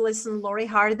started to listen to Lori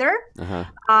Harder,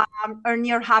 Earn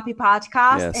Your Happy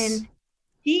podcast. Yes. And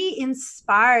she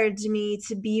inspired me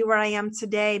to be where I am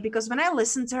today, because when I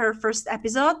listened to her first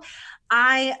episode,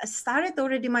 I started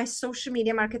already my social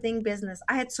media marketing business.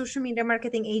 I had social media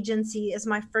marketing agency as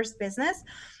my first business.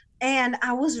 And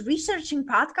I was researching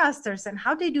podcasters and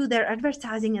how they do their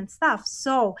advertising and stuff.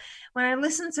 So when I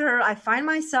listened to her, I find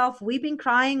myself weeping,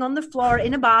 crying on the floor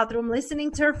in a bathroom,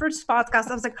 listening to her first podcast.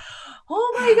 I was like,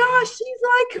 oh my gosh, she's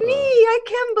like me. I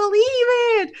can't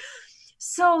believe it.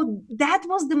 So that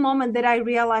was the moment that I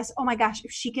realized, oh my gosh,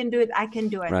 if she can do it, I can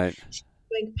do it. Right. She was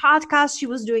doing podcasts. She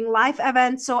was doing live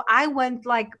events. So I went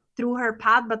like through her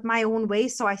path, but my own way.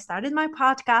 So I started my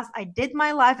podcast. I did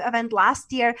my live event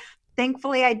last year.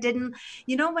 Thankfully, I didn't.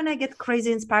 When I get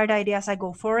crazy inspired ideas, I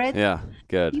go for it. Yeah,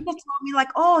 good. People told me like,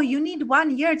 oh, you need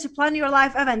 1 year to plan your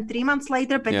live event. 3 months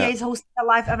later, Petia is hosting a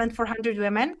live event for 100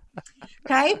 women.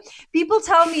 Okay. People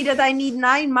tell me that I need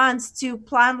 9 months to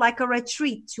plan like a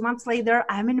retreat. 2 months later,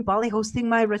 I'm in Bali hosting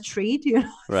my retreat. Right.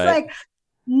 It's like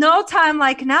no time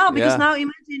like now, because now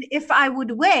imagine if I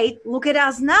would wait. Look at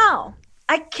us now.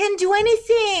 I can't do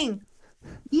anything.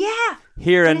 Yeah.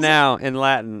 Here and now in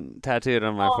Latin tattooed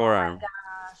on my forearm. My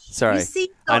gosh. Sorry. You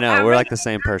see, I know. We're like the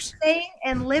same person.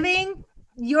 And living,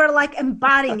 you're like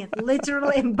embodying it,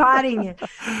 literally embodying it.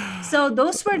 So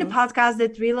those were the podcasts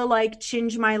that really like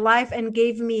changed my life and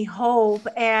gave me hope.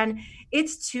 And it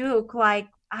took like,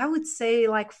 I would say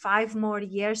like 5 more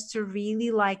years to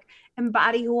really like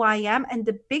embody who I am. And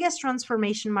the biggest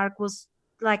transformation mark was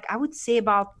like, I would say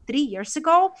about 3 years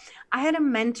ago. I had a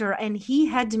mentor and he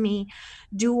had me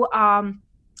do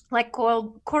like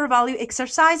core value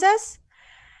exercises.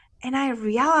 And I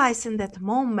realized in that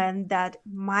moment that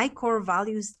my core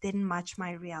values didn't match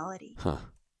my reality.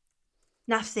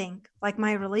 Nothing. Like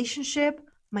my relationship,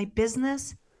 my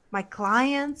business, my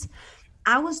clients.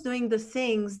 I was doing the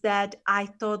things that I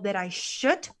thought that I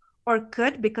should or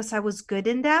could because I was good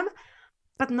in them,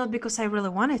 but not because I really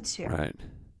wanted to. Right.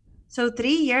 So 3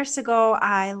 years ago,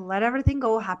 I let everything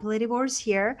go, happily divorced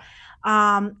here.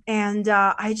 And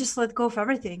I just let go of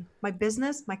everything, my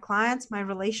business, my clients, my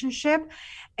relationship.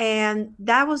 And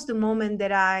that was the moment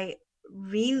that I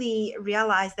really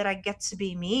realized that I get to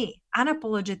be me,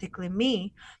 unapologetically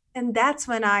me, And that's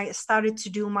when I started to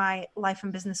do my life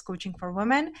and business coaching for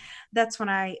women. That's when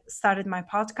I started my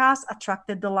podcast,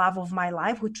 attracted the love of my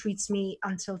life, who treats me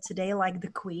until today like the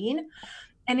queen.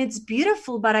 And it's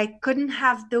beautiful, but I couldn't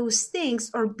have those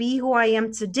things or be who I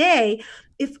am today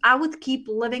if I would keep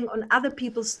living on other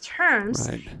people's terms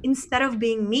Right. instead of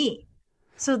being me.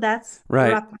 So that's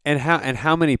right. And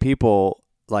how many people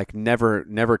like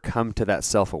never come to that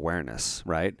self-awareness,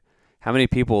 right? How many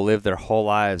people live their whole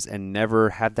lives and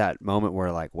never had that moment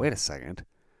where like, wait a second,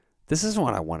 this isn't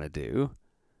what I want to do,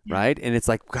 right? And it's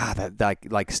like, God,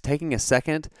 that like taking a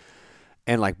second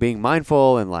and like being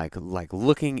mindful and like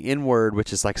looking inward,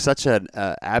 which is like such an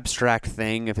abstract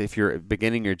thing. If you're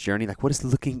beginning your journey, like, what does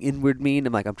looking inward mean?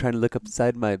 I'm trying to look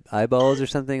upside my eyeballs or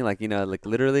something, like, like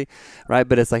literally, right?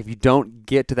 But it's like if you don't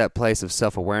get to that place of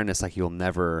self-awareness, like you'll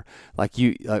never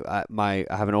I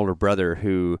have an older brother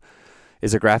who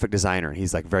is a graphic designer.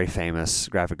 He's like very famous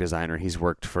graphic designer. He's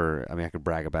worked for, I could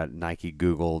brag about Nike,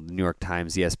 Google, New York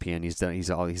Times, ESPN.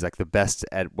 He's like the best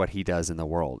at what he does in the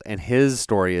world. And his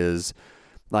story is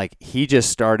like, he just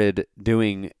started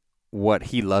doing what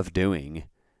he loved doing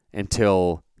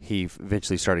until he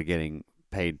eventually started getting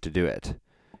paid to do it.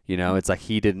 It's like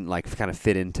he didn't like kind of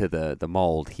fit into the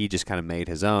mold. He just kind of made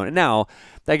his own. And now,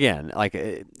 again, like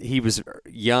he was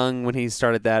young when he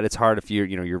started that. It's hard if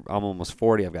I'm almost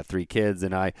 40. I've got 3 kids,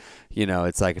 and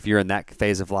it's like if you're in that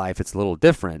phase of life, it's a little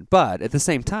different. But at the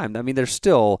same time, there's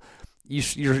still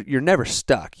you're never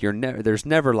stuck. There's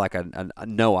never like a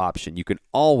no option. You can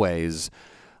always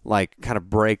like kind of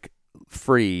break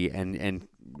free and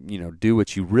do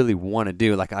what you really want to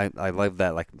do. Like I love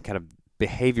that, like kind of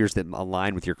behaviors that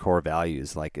align with your core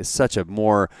values, like is such a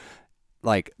more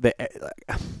like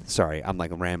sorry, I'm like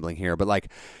rambling here, but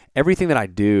like everything that I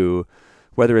do,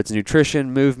 whether it's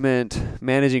nutrition, movement,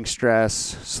 managing stress,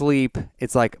 sleep,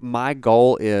 it's like my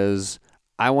goal is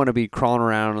I want to be crawling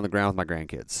around on the ground with my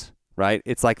grandkids, right?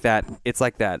 It's like that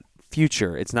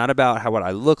future. It's not about what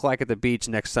I look like at the beach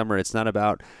next summer. It's not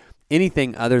about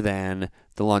anything other than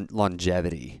the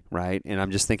longevity, right? And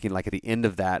I'm just thinking like at the end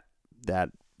of that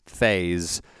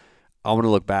phase, I want to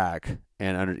look back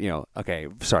and okay,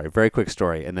 sorry, very quick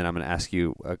story, and then I'm going to ask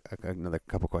you another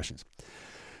couple questions.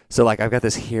 So like I've got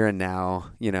this here and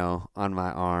now, on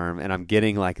my arm, and I'm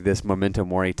getting like this memento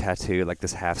mori tattoo, like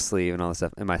this half sleeve and all this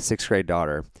stuff. And my 6th grade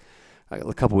daughter,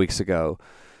 a couple weeks ago,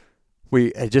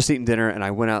 we had just eaten dinner, and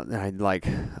I went out and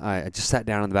I just sat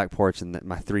down on the back porch, and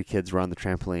my 3 kids were on the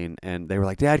trampoline, and they were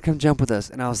like, "Dad, come jump with us."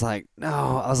 And I was like,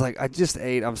 "No," I just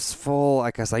ate. I'm full.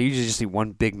 I guess I usually just eat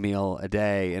one big meal a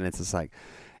day, and it's just like,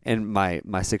 and my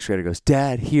 6th grader goes,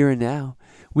 "Dad, here and now,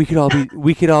 we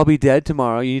could all be dead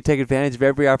tomorrow. You need to take advantage of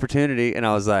every opportunity." And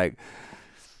I was like,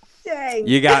 Dang.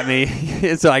 You got me.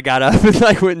 And so I got up and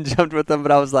like went and jumped with them,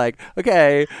 but I was like,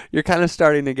 okay, you're kind of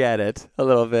starting to get it a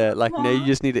little bit. Like, no, you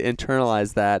just need to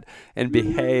internalize that and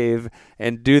behave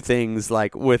and do things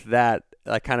like with that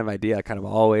like kind of idea, kind of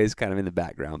always kind of in the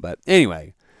background. But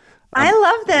anyway. I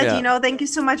love that. Yeah. Thank you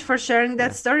so much for sharing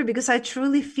that story, because I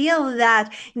truly feel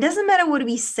that it doesn't matter what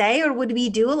we say or what we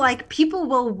do, like people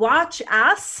will watch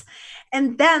us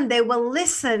and then they will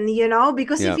listen,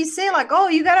 because if you say like, oh,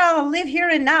 you gotta live here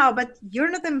and now, but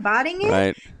you're not embodying it,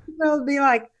 right, they'll be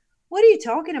like, what are you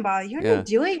talking about? You're not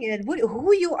doing it.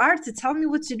 Who you are to tell me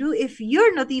what to do if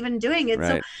you're not even doing it?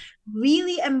 Right. So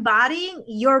really embodying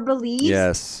your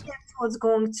beliefs, that's what's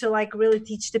going to like really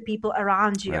teach the people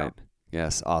around you. Right.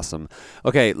 Yes, awesome.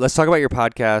 Okay, let's talk about your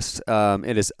podcast.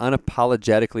 It is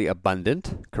Unapologetically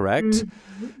Abundant, correct?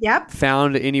 Mm-hmm. Yep.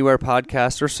 Found anywhere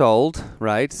podcasts are sold,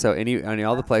 right? So any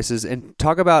all the places. And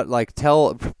talk about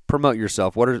promote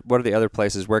yourself. What are the other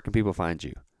places? Where can people find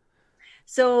you?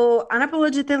 So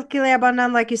Unapologetically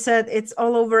Abundant, like you said, it's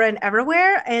all over and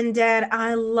everywhere. And then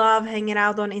I love hanging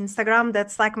out on Instagram.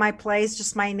 That's like my place,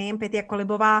 just my name, Petia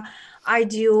Kolibova. I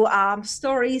do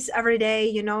stories every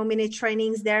day, mini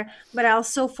trainings there. But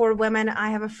also for women, I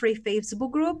have a free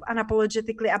Facebook group,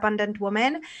 Unapologetically Abundant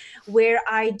Women, where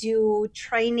I do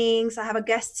trainings. I have a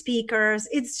guest speakers.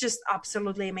 It's just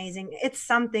absolutely amazing. It's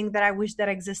something that I wish that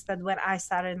existed when I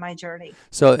started my journey.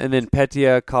 So, and then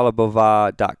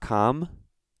petiakolibova.com.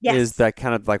 Yes. Is that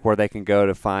kind of like where they can go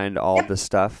to find all this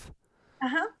stuff?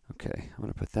 Uh-huh. Okay, I'm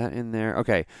going to put that in there.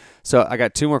 Okay, so I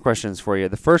got 2 more questions for you.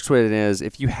 The first one is,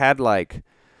 if you had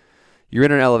you're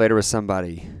in an elevator with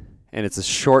somebody, and it's a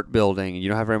short building, and you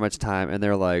don't have very much time, and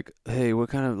they're like, hey, what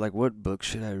book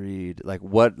should I read?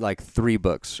 What 3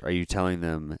 books are you telling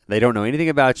them? They don't know anything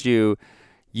about you.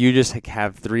 You just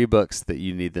have 3 books that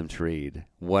you need them to read.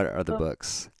 What are the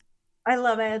books? I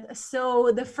love it.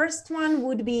 So the first one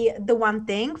would be The One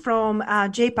Thing from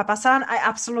Jay Papasan. I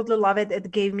absolutely love it.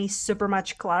 It gave me super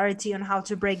much clarity on how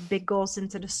to break big goals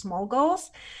into the small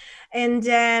goals. And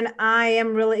then I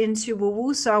am really into woo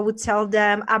woo. So I would tell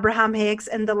them Abraham Hicks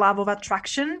and the Law of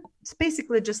Attraction. It's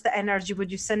basically just the energy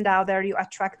what you send out there, you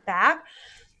attract back.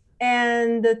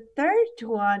 And the third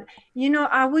one,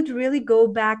 I would really go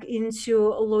back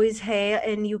into Louise Hay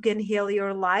and You Can Heal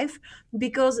Your Life,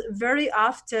 because very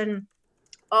often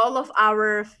all of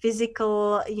our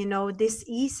physical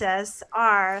diseases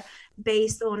are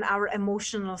based on our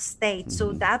emotional state.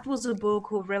 So that was a book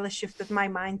who really shifted my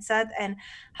mindset and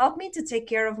helped me to take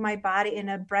care of my body in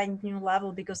a brand new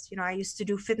level, because I used to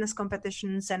do fitness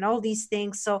competitions and all these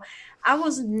things. So I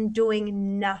was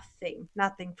doing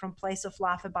nothing from place of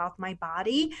love about my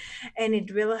body, and it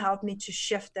really helped me to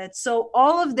shift it. So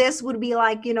all of this would be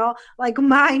like like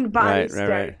mind body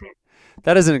Right.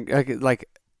 That isn't like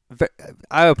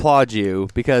I applaud you,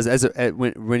 because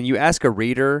when you ask a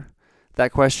reader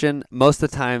that question, most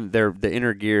of the time the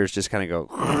inner gears just kind of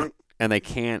go and they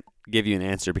can't give you an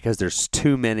answer because there's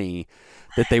too many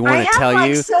that they want to tell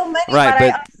you. So many, right,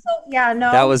 but I also,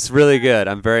 no. That was really good.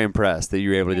 I'm very impressed that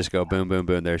you were able to just go boom, boom,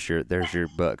 boom. There's your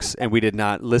books, and we did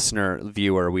not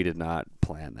viewer. We did not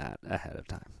plan that ahead of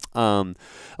time.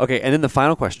 Okay, and then the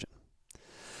final question.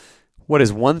 What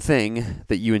is one thing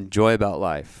that you enjoy about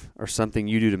life, or something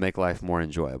you do to make life more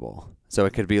enjoyable? So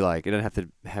it could be like, it doesn't have to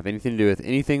have anything to do with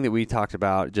anything that we talked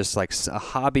about, just like a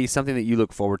hobby, something that you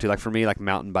look forward to. Like for me, like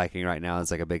mountain biking right now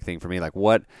is like a big thing for me. Like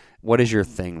what is your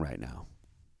thing right now?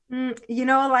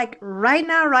 Like right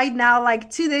now, like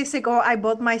 2 days ago, I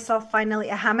bought myself finally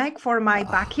a hammock for my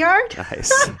backyard. Nice.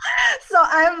 So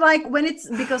I'm like, when it's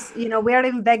because, we're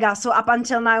in Vegas. So up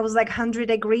until now, it was like 100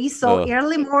 degrees. So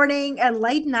early morning and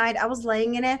late night, I was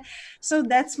laying in it. So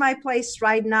that's my place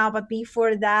right now. But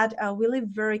before that, we live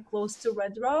very close to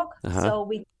Red Rock. So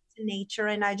we go to nature,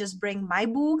 and I just bring my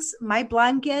books, my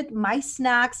blanket, my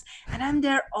snacks, and I'm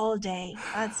there all day.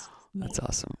 That's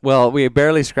awesome. Well, we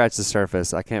barely scratched the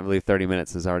surface. I can't believe 30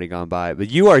 minutes has already gone by.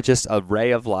 But you are just a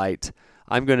ray of light.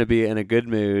 I'm going to be in a good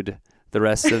mood the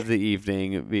rest of the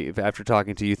evening after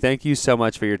talking to you. Thank you so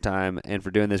much for your time and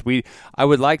for doing this. I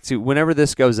would like to, whenever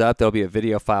this goes up, there'll be a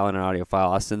video file and an audio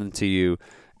file. I'll send them to you.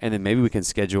 And then maybe we can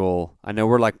schedule. I know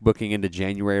we're like booking into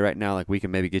January right now. Like we can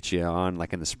maybe get you on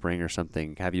like in the spring or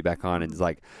something, have you back on and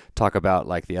like talk about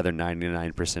like the other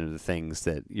 99% of the things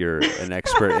that you're an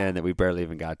expert in that we barely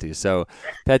even got to. So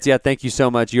Petia, thank you so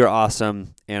much. You're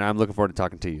awesome. And I'm looking forward to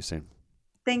talking to you soon.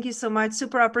 Thank you so much.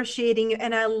 Super appreciating you.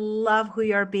 And I love who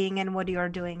you're being and what you're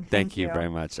doing. Thank you very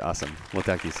much. Awesome. We'll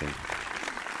talk to you soon.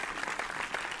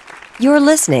 You're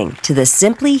listening to the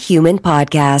Simply Human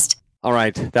podcast. All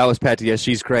right, that was Petia.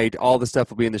 She's great. All the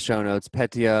stuff will be in the show notes.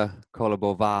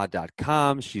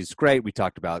 PetiaKolibova.com. She's great. We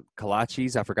talked about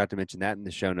kolaches. I forgot to mention that in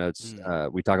the show notes.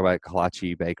 We talk about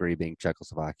Kolache Bakery being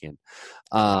Czechoslovakian.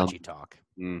 Kolache talk.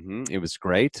 It was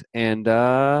great. And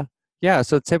so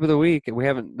tip of the week. We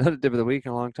haven't done a tip of the week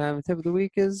in a long time. The tip of the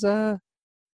week is go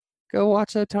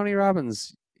watch a Tony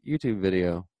Robbins YouTube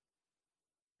video.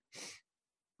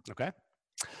 Okay.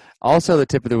 Also, the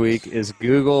tip of the week is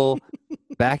Google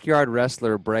backyard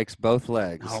wrestler breaks both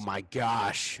legs. Oh my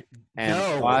gosh! And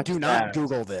no, do not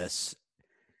Google this.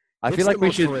 I feel like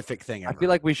we should. Horrific thing ever. I feel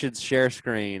like we should share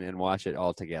screen and watch it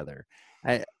all together.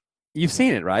 You've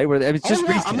seen it, right? Where it's just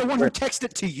recent. I'm the one who texted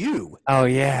it to you. Oh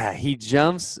yeah, he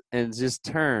jumps and just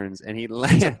turns and he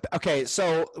lands. Okay,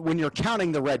 so when you're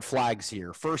counting the red flags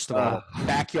here, first of all,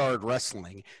 backyard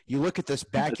wrestling. You look at this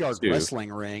backyard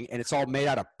wrestling ring, and it's all made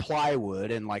out of plywood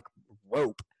and like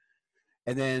rope.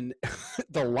 And then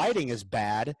the lighting is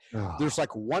bad. There's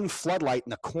like one floodlight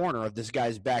in the corner of this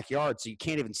guy's backyard, so you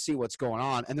can't even see what's going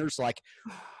on. And there's like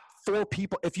 4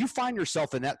 people. If you find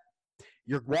yourself in that,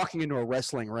 you're walking into a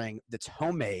wrestling ring that's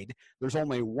homemade. There's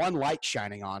only one light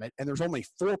shining on it, and there's only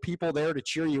 4 people there to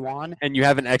cheer you on. And you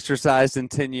haven't exercised in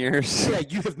 10 years. Yeah,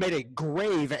 you have made a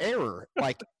grave error.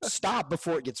 Like, stop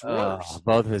before it gets worse.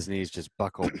 Both of his knees just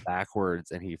buckled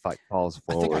backwards, and he falls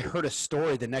forward. I think I heard a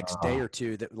story the next day or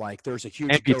two that like there's a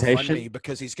huge amputation GoFundMe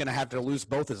because he's going to have to lose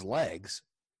both his legs.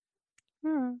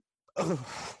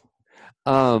 That's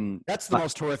the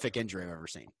most horrific injury I've ever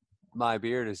seen. My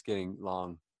beard is getting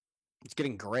long. It's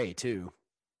getting gray too.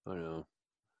 I know.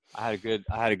 I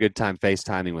had a good time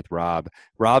FaceTiming with Rob.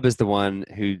 Rob is the one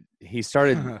who he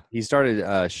started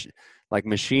like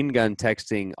machine gun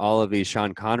texting all of these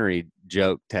Sean Connery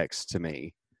joke texts to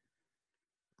me.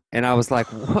 And I was like,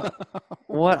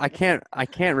 what? I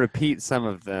can't repeat some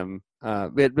of them.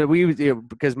 But we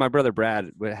because my brother Brad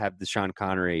would have the Sean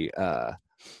Connery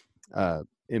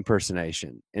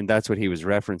impersonation, and that's what he was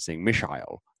referencing,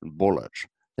 Mishael and bullets,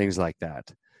 things like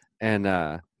that. And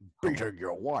beating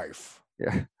your wife.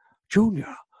 Yeah,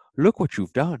 Junior, look what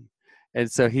you've done.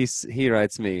 And so he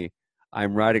writes me,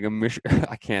 I'm writing a mission.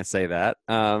 I can't say that.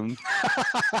 I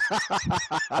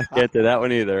can't do that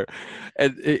one either.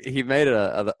 And he made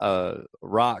a the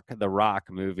Rock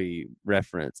movie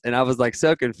reference, and I was like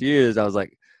so confused. I was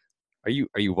like, are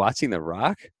you watching The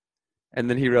Rock? And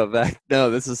then he wrote back,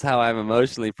 no, this is how I'm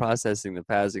emotionally processing the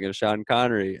passing of Sean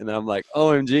Connery. And then I'm like,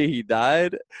 OMG, he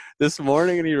died this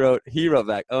morning. And he wrote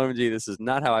back, OMG, this is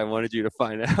not how I wanted you to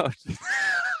find out.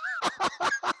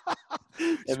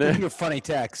 Speaking of funny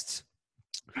texts,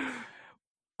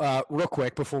 real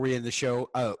quick before we end the show,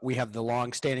 we have the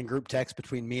long-standing group text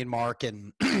between me and Mark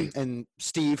and and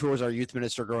Steve, who was our youth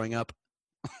minister growing up.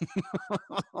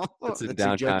 It's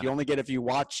a joke you only get if you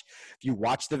watch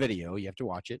the video. You have to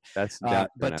watch it.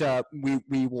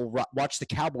 We will watch the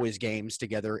Cowboys games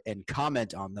together and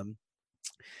comment on them.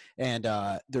 And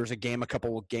there's a game a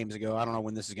couple of games ago. I don't know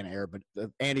when this is going to air, but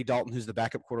Andy Dalton, who's the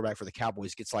backup quarterback for the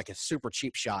Cowboys, gets like a super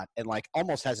cheap shot and like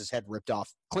almost has his head ripped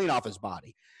off, clean off his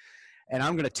body. And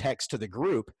I'm going to text to the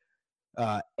group,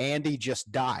 Andy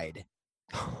just died.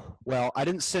 Well, I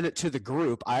didn't send it to the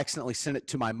group. I accidentally sent it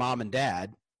to my mom and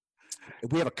dad.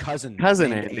 We have a cousin named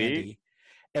Andy.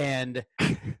 And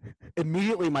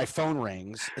immediately my phone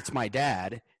rings. It's my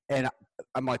dad. And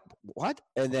I'm like, what?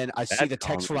 And then I see the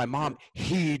text from my mom.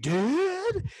 He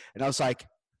did? And I was like,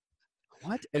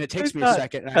 what? And it takes me a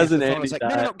second. And I was like,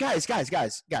 no, guys.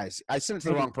 I sent it to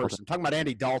the wrong person. I'm talking about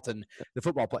Andy Dalton, the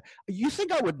football player. You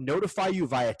think I would notify you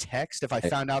via text if I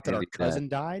found out that our cousin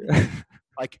died?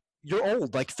 Like, you're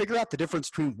old. Like, figure out the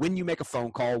difference between when you make a phone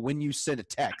call, when you send a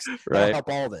text. Right. That'll help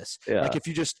all this. Yeah. Like, if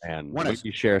you just want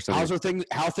to share something.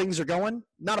 How things are going,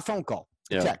 not a phone call.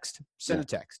 Yeah. Text. Send a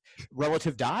text.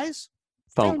 Relative dies,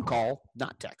 phone call,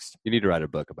 not text. You need to write a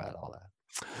book about all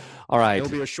that. All right. It'll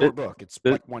be a short book. It's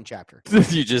like one chapter.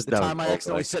 You just the time I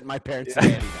accidentally sent my parents to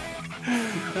Andy.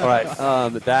 All right.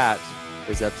 That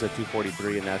is episode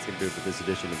 243, and that's going to do it for this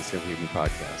edition of the Simply Human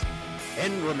podcast.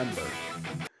 And remember.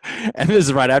 And this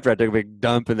is right after I took a big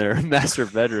dump in their master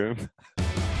bedroom.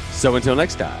 So until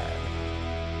next time,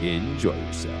 enjoy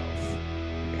yourself.